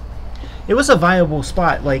 Texas. It was a viable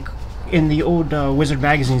spot. Like, in the old Wizard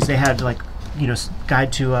magazines, they had, like,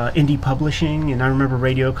 guide to indie publishing, and I remember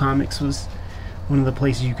Radio Comics was one of the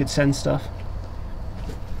places you could send stuff.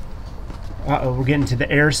 Uh-oh, we're getting to the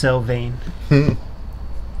air cell vein. Yeah,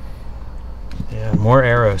 more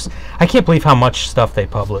arrows. I can't believe how much stuff they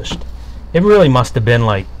published. It really must have been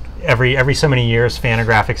like every so many years,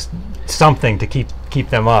 Fantagraphics something to keep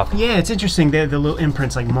them up. Yeah, it's interesting. They're the little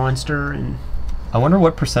imprints like Monster and... I wonder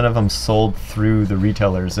what % of them sold through the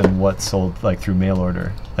retailers and what sold like through mail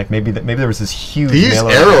order. Like maybe there was this huge. These mail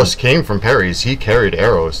order. arrows came from Perry's. He carried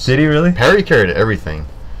arrows. Did he really? Perry carried everything.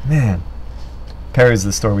 Man, Perry's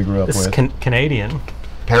the store we grew up This is with. Canadian.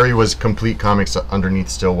 Perry was Complete Comics underneath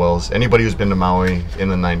Stillwell's. Anybody who's been to Maui in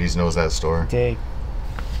the 90s knows that store. Dig.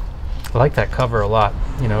 I like that cover a lot.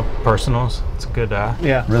 Personals. It's a good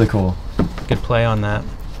Yeah. Really cool. good play on that.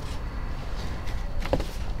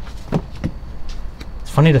 It's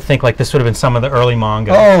funny to think like this would have been some of the early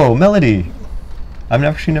manga. Oh, Melody. I've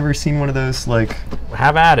actually never seen one of those like.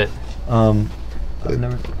 Have at it. I've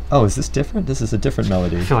never. Oh, is this different? This is a different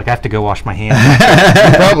Melody. I feel like I have to go wash my hands.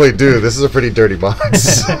 You probably do. This is a pretty dirty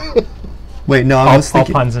box. Wait, no, I all, was all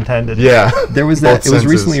thinking. puns intended. Yeah. There was Both that. It was senses.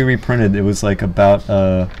 recently reprinted. It was like about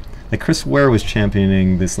like Chris Ware was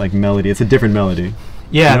championing this like melody. It's a different melody.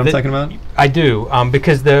 Yeah, You know what I'm talking about? I do,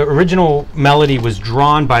 because the original melody was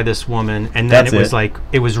drawn by this woman, and then That's it was it. like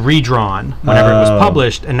it was redrawn whenever it was Oh.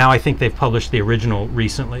 published, and now I think they've published the original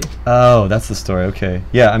recently. Oh, that's the story. Okay.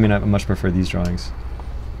 Yeah, I mean, I much prefer these drawings.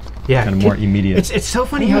 Yeah, Kind of more immediate. It's so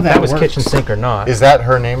funny I don't how know if that was works. kitchen sink or not. Is that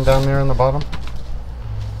her name down there on the bottom?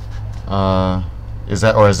 Is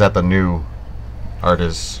that the new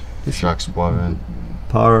artist? Jacques Boivin.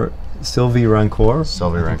 Par Sylvie Rancourt.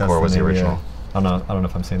 Sylvie I think that's Rancourt was the name, yeah. original. I don't know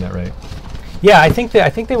if I'm saying that right. Yeah, I think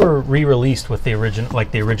they were re-released with the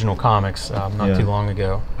original comics not Yeah. too long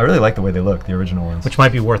ago, I really like the way they look, the original ones. which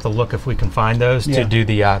might be worth a look if we can find those Yeah. to do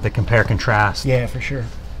the compare contrast. Yeah, for sure.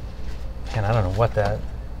 And I don't know what that.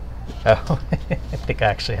 Oh, I think I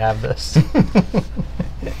actually have this.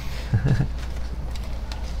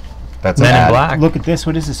 That's Men an in ad. Black. Look at this.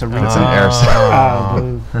 What is this? A ring? It's an air cell.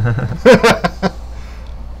 Oh, boo.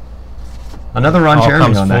 Another Ron All Jeremy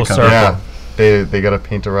comes on full that cover. circle. Yeah, they got to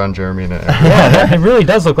paint around Jeremy in it. Yeah, it really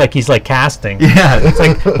does look like he's like casting. Yeah, It's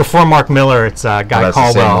like before Mark Miller, it's Guy That's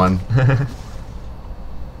the same Caldwell. one.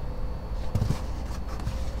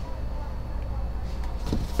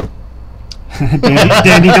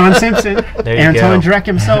 Dandy Don Simpson. There you Anton go. Drek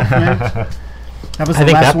himself, man. That was I the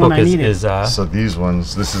think last that one book I is. needed. So these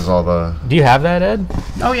ones, this is all the. Do you have that, Ed?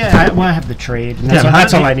 Oh yeah, I have the trade. And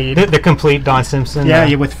that's all I need. The complete Don Simpson. Yeah,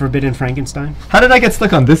 yeah, with Forbidden Frankenstein. How did I get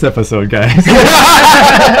stuck on this episode, guys?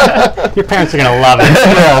 Your parents are gonna love it.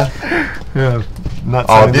 Yeah. Not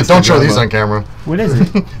Oh, signing this don't for show these drama. on camera. What is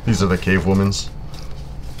it? These are the cave women's.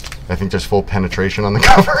 I think there's full penetration on the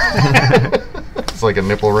cover. It's like a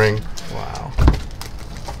nipple ring. Wow.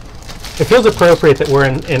 It feels appropriate that we're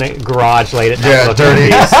in a garage late at night. Yeah, looking at dirty.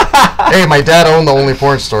 these. Hey, my dad owned the only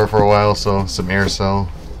porn store for a while, so some air cell.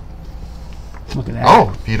 Look at that.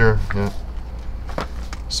 Oh, Peter. Yeah.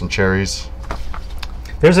 Some cherries.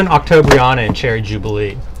 There's an Octobriana in Cherry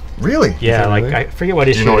Jubilee. Really? Yeah, that like really? I forget what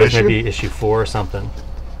issue know it what is. issue? Maybe issue 4 or something.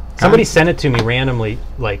 Somebody sent it to me randomly,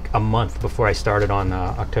 like a month before I started on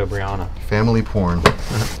Octobriana. Family porn.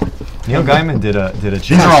 Neil Gaiman did a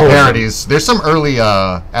These are all parodies. There's some early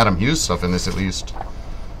Adam Hughes stuff in this, at least.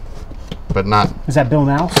 But not. Is that Bill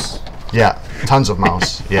Mouse? Yeah, tons of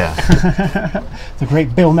mouse. Yeah. The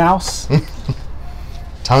great Bill Mouse.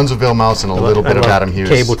 Tons of Bill Mouse and a little bit of I love Adam Hughes.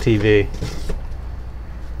 Cable TV.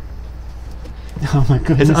 Oh my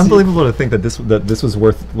goodness! It's unbelievable to think that this was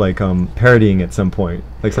worth like parodying at some point.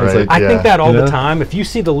 Like sounds Right. like I think that all You the know? time. If you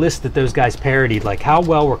see the list that those guys parodied, like how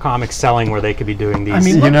well were comics selling where they could be doing these? I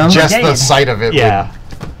mean, You look, know? Just the Brigade. sight of it. yeah.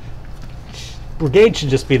 Brigade should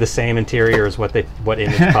just be the same interior as what Image Would,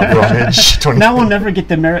 published. Rummage, 20 Now we'll never get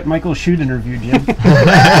the Merritt Michael Shoot interview, Jim.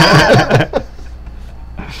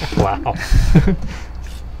 Wow.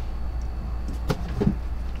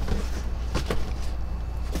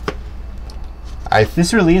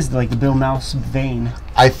 This really is like the Bill Mouse vein.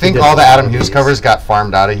 I think all the Adam Hughes covers got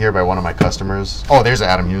farmed out of here by one of my customers. Oh, there's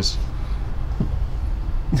Adam Hughes.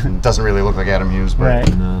 Doesn't really look like Adam Hughes, but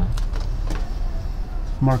Right. No.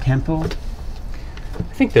 Mark Hempel. I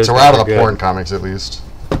think those so we're guys out are of the good. porn comics at least.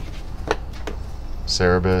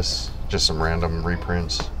 Cerebus, just some random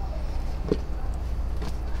reprints.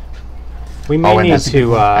 We may and need that's-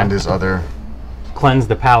 to and his other. cleanse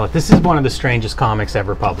the palate. This is one of the strangest comics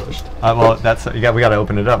ever published. Well, that's we got to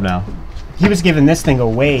open it up now. He was giving this thing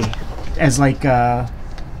away as like, drug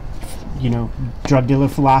dealer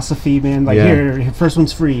philosophy, man. Like, Yeah. here, first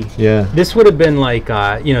one's free. Yeah. This would have been like,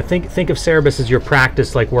 think of Cerebus as your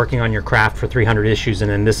practice, like working on your craft for 300 issues,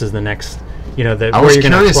 and then this is the next, I where was you're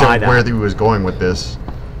going to curious apply at where that. he was going with this.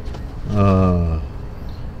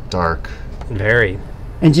 Dark. Very.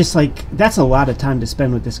 And just like, that's a lot of time to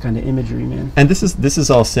spend with this kind of imagery, man. And this is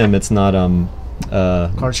all sim. It's not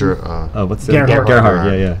Carson. Sure. what's the Gerhard.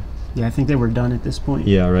 Gerhard. Yeah. Yeah, I think they were done at this point.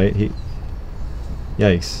 Yeah. Right.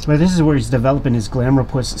 Yikes. But this is where he's developing his glamour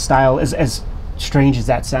puss style, as strange as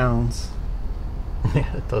that sounds, Yeah,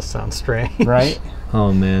 it does sound strange. right?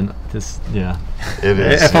 Oh man. Yeah. It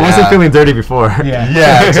is. If I wasn't feeling dirty before.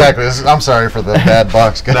 Yeah, exactly. I'm sorry for the bad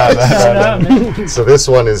box. So this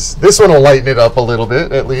one will lighten it up a little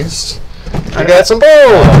bit at least. I got some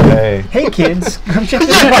bone. Hey. Hey kids, come check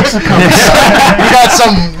this box of comics. We got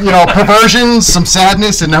some, perversions, some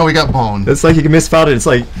sadness, and now we got bone. It's like you can misspell it. It's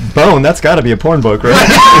like Bone. That's got to be a porn book, right?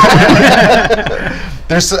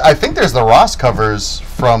 I think there's the Ross covers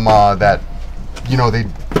from that. They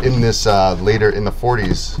in this later in the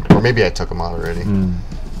 40s, or maybe I took them out already.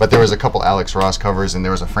 But there was a couple Alex Ross covers, and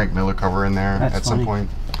there was a Frank Miller cover in there That's at some funny. point.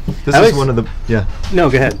 This Alex- is one of the No,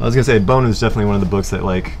 go ahead. I was gonna say Bone is definitely one of the books that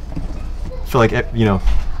like I feel like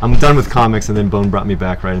I'm done with comics and then Bone brought me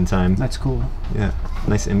back right in time. That's cool. Yeah,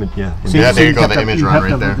 nice image. Yeah, So Yeah, there you go, kept the up- image you run kept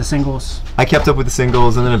right up with there. the singles. I kept up with the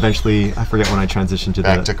singles and then eventually I forget when I transitioned to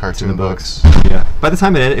Back the to cartoon the books. Yeah, by the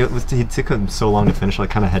time it took him so long to finish. Like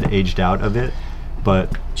kind of had aged out of it,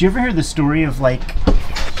 but Do you ever hear the story of like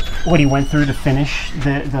what he went through to finish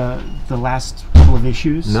the last couple of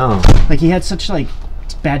issues? no. Like he had such like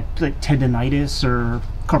bad like tendonitis or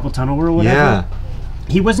carpal tunnel or whatever. Yeah.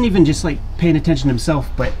 He wasn't even just like paying attention himself,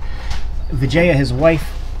 but Vijaya, his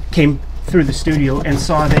wife, came through the studio and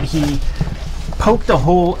saw that he poked a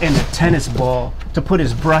hole in a tennis ball to put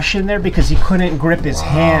his brush in there because he couldn't grip his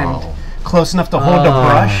hand close enough to hold the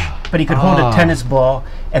brush, but he could hold a tennis ball,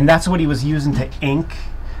 and that's what he was using to ink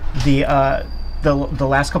the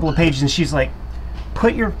last couple of pages. And she's like,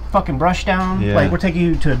 put your fucking brush down. Yeah. Like, we're taking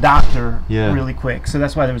you to a doctor Yeah. really quick. So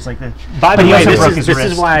that's why there was like the. By But the he way, also this broke is his this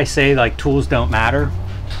wrist. is why I say like tools don't matter.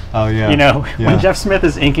 Oh yeah. When Yeah. Jeff Smith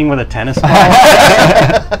is inking with a tennis ball.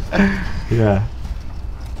 Yeah.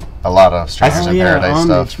 A lot of Strangers Oh in yeah, Paradise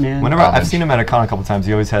homage, stuff. man. Whenever I've Homage. seen him at a con a couple times,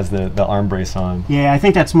 he always has the arm brace on. Yeah, I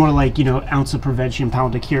think that's more like, ounce of prevention,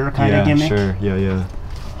 pound of cure kind Yeah, of gimmick. sure. Yeah.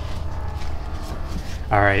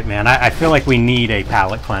 All right, man. I feel like we need a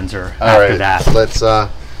palate cleanser All after right, that. let's.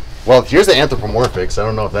 Well, here's the Anthropomorphics. I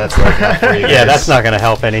don't know if that's like enough for you Yeah, guys. that's not going to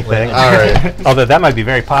help anything. All right. Although that might be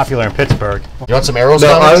very popular in Pittsburgh. You want some arrows? No,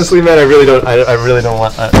 comics? honestly, man, I really don't. I really don't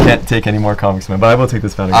want. I can't take any more comics, man. But I will take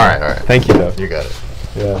this fountain. All right, all right. Thank you, though. You got it.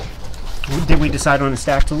 Yeah. Did we decide on a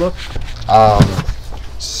stack to look?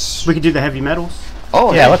 We could do the heavy metals.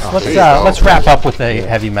 Oh Yeah, there you go. let's wrap up with the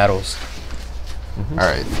heavy metals. All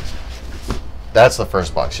right. That's the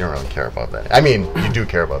first box. You don't really care about that. I mean, you do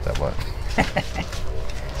care about that, but.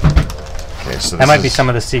 Okay, so That might be is some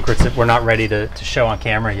of the secrets that we're not ready to show on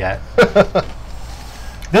camera yet.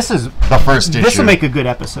 This is the first issue, this will make a good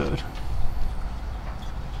episode.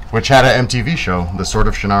 which had an MTV show. The Sword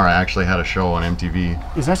of Shannara actually had a show on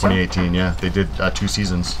MTV. Is that so? 2018? Yeah, they did 2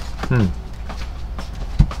 seasons.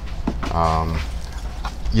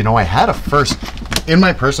 I had a first in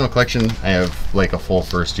my personal collection. I have like a full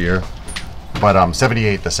first year, but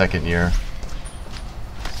 78 the second year.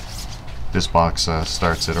 This box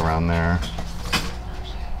starts it around there.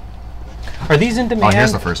 Are these in Oh, demand?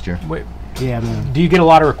 here's the first year. Wait, Yeah, man. do you get a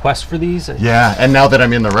lot of requests for these? Yeah, and now that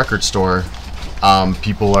I'm in the record store,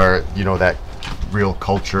 people are, that real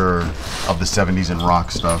culture of the 70s and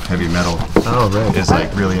rock stuff, heavy metal. Oh, right. Is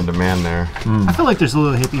like really in demand there. I feel like there's a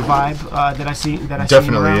little hippie vibe that I see.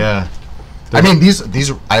 Definitely, yeah. I mean, these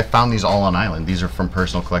I found these all on island. These are from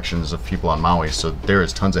personal collections of people on Maui. So there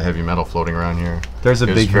is tons of heavy metal floating around here. There's a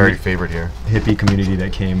big very favorite here. hippie community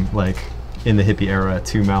that came like in the hippie era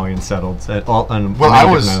to Maui and settled. Well,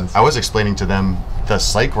 I was explaining to them the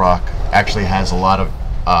psych rock actually has a lot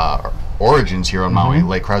of origins here on Maui.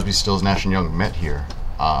 Like Crosby, Stills, Nash and Young met here.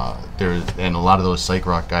 And a lot of those psych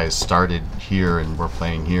rock guys started here and were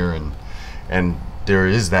playing here, and there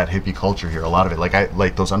is that hippie culture here. A lot of it,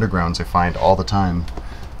 like those undergrounds, I find all the time.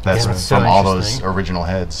 That's Yeah, from so all those interesting. original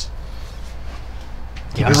heads.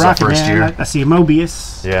 Keep This it is the rocking, first man. year. I see a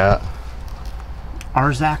Mobius, Yeah.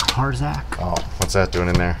 Harzak. Oh, what's that doing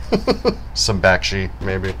in there? Some Bakshi,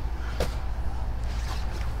 maybe.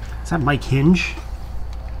 Is that Mike Hinge?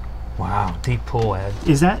 Wow, deep pull, Ed.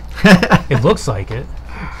 Is that? It looks like it.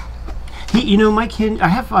 Mike Hinge. I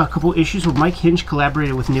have a couple issues where Mike Hinge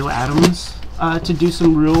collaborated with Neil Adams to do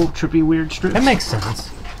some real trippy, weird strips. That makes sense.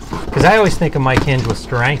 Because I always think of Mike Hinge with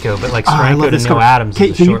Steranko, but like I Steranko love to this Neil cover. Adams is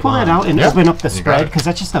a Can you short pull that line. out and Yeah, open up the you got spread? it. Because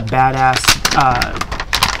that's just a badass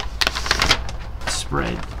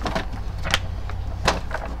spread.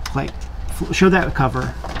 Like, show that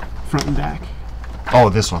cover, front and back. Oh,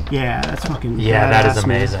 this one. Yeah, that's fucking. Yeah, that is badass,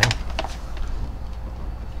 man. amazing.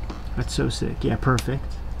 That's so sick. Yeah, perfect.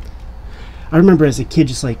 I remember as a kid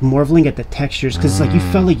just like marveling at the textures because like you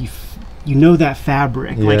felt like you know that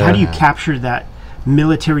fabric. Like how do you Yeah. capture that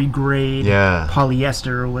military grade Yeah. polyester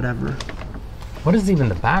or whatever? What is even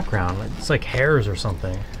the background? It's like hairs or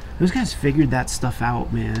something. Those guys figured that stuff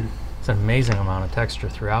out, man. It's an amazing amount of texture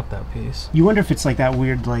throughout that piece. You wonder if it's like that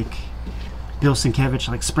weird like Bill Sienkiewicz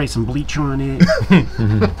like spray some bleach on it.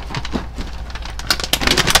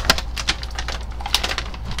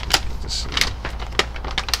 This-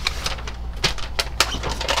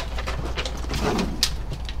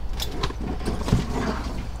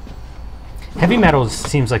 Heavy Metal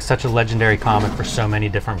seems like such a legendary comic for so many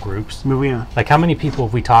different groups. Moving on. Like how many people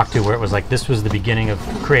have we talked to where it was like this was the beginning of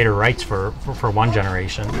creator rights for one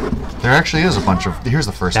generation? There actually is a bunch of. Here's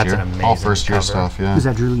the first That's year. an amazing All first year cover. stuff. Yeah. Who's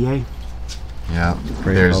that, Drew Lier? Yeah.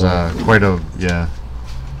 Great There's color. quite a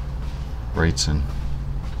Wrightson.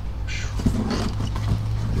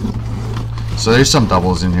 So there's some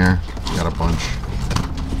doubles in here. Got a bunch.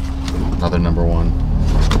 Another number one.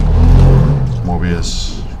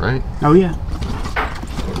 Mobius, right? Oh yeah.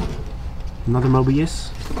 Another Mobius.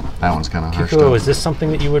 That one's kind of harsh. Kikuo, is this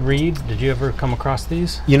something that you would read? Did you ever come across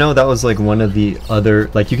these? You know, that was like one of the other,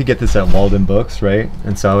 like you could get this at Walden Books, right?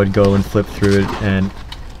 And so I would go and flip through it, and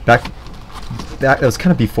that was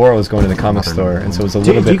kind of before I was going to the comic store, and so it was a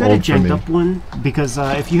little Do you bit got a old for janked me. up one? Because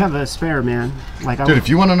if you have a spare, man, like I Dude, would, if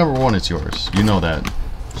you want a number one, it's yours. You know that.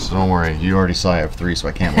 So don't worry. You already saw I have 3, so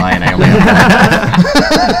I can't lie, and I only have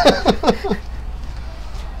 1.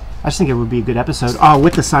 I just think it would be a good episode. Oh,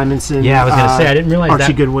 with the Simonson. Yeah, I was gonna say I didn't realize Archie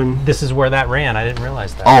that. Goodwin This is where that ran. I didn't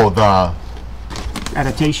realize that. Oh, the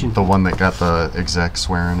adaptation. one that got the exec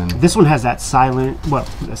swearing in. This one has that silent, well,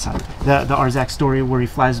 the silent, the Arzak story where he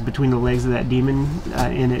flies between the legs of that demon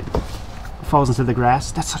and it falls into the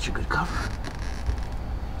grass. That's such a good cover.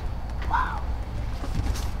 Wow.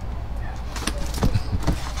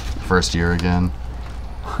 First year again.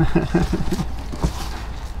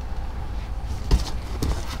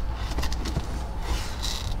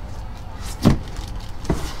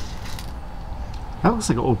 That looks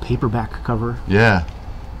like an old paperback cover. Yeah.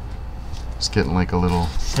 It's getting like a little.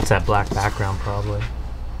 It's that black background, probably.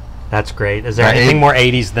 That's great. Is there That anything eight- more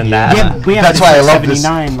 80s than that? Yeah, but yeah, That's it's why like I love this.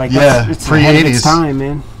 79. Like, Yeah, it's ahead of its pre-80s. time,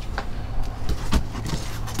 man.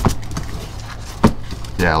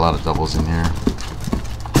 Yeah, a lot of doubles in here.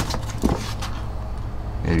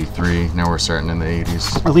 83. Now we're starting in the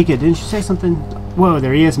 80s. Alika, didn't you say something? Whoa,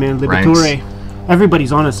 there he is, man. Liberatore.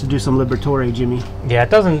 Everybody's on us to do some Liberatore, Jimmy. Yeah, it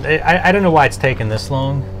doesn't. I don't know why it's taken this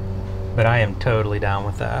long, but I am totally down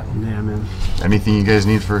with that. Yeah, man. Anything you guys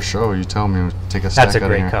need for a show, you tell me. We'll take a stack That's a out of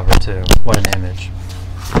great here. cover too. What an image.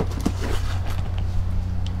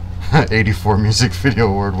 84 music video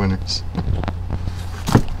award winners.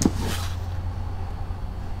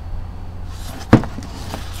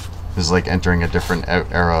 This is like entering a different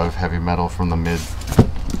era of heavy metal from the mid.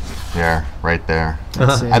 There, right there.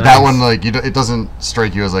 That's it. That one, like, it doesn't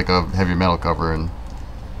strike you as like a heavy metal cover,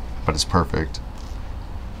 but it's perfect.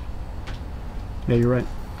 Yeah, you're right.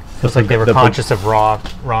 Looks like they were The- conscious of Raw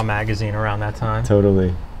magazine around that time.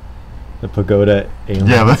 Totally. The Pagoda alien.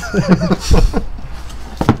 Yeah, but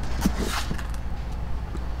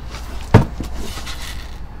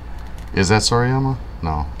is that Sorayama?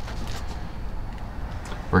 No.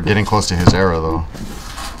 We're getting close to his era, though.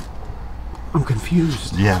 I'm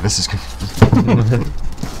confused. Yeah, this is confusing.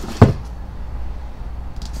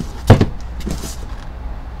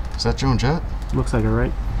 Is that Joan Jett? Looks like it,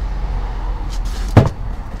 right?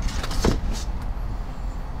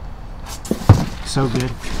 So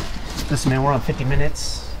good. Listen, man, we're on 50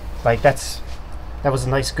 minutes. Like, that was a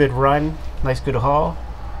nice, good run. Nice, good haul.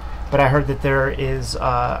 But I heard that there is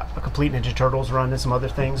a complete Ninja Turtles run and some other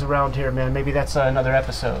things around here, man. Maybe that's another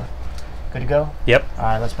episode. Good to go? Yep. All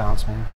right, let's bounce, man.